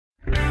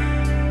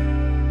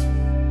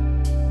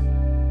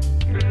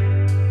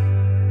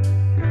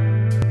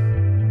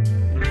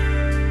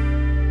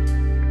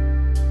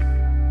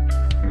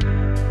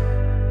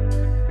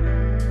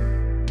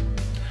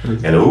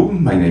Hello,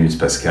 my name is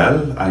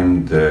Pascal.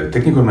 I'm the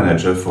technical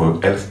manager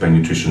for Health by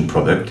Nutrition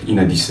product in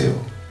Adisseo.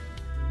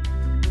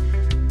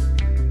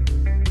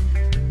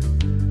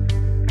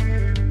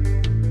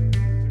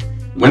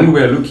 When we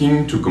were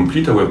looking to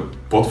complete our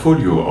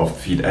portfolio of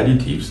feed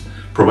additives,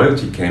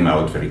 probiotic came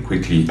out very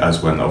quickly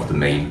as one of the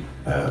main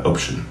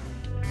options.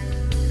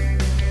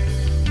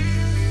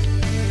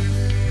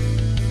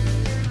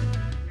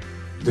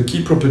 The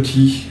key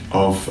property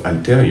of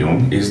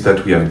Alterion is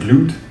that we have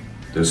glued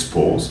the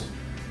spores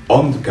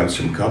on the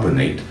calcium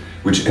carbonate,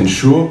 which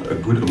ensure a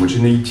good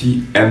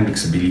homogeneity and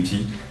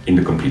mixability in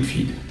the complete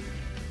feed.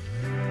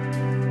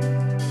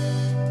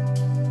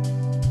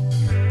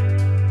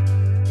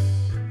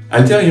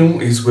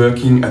 Alterion is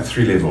working at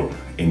 3 levels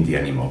in the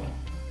animal.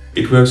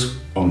 It works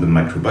on the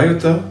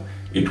microbiota,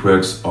 it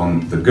works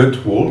on the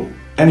gut wall,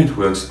 and it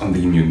works on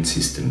the immune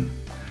system.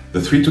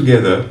 The 3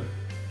 together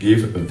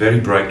give a very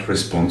bright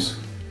response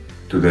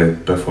to the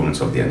performance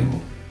of the animal.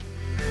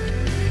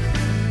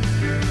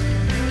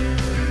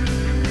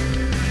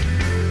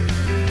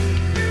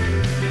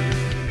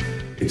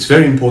 It's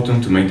very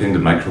important to maintain the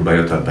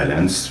microbiota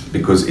balance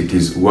because it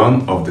is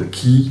one of the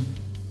key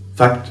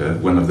factors,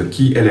 one of the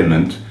key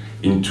elements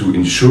into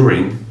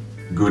ensuring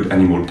good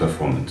animal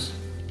performance.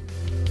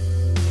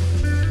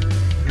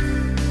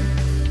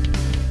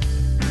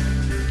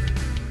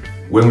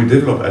 When we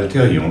developed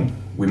Alterion,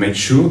 we made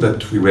sure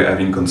that we were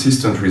having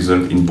consistent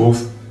results in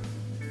both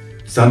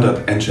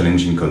standard and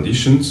challenging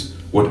conditions,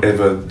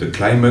 whatever the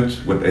climate,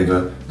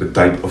 whatever the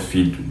type of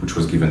feed which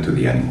was given to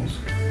the animals.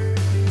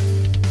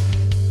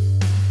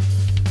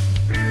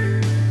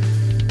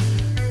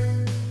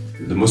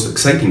 The most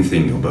exciting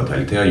thing about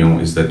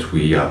Alterion is that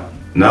we are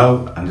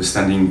now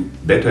understanding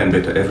better and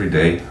better every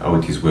day how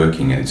it is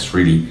working, and it's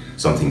really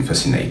something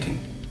fascinating.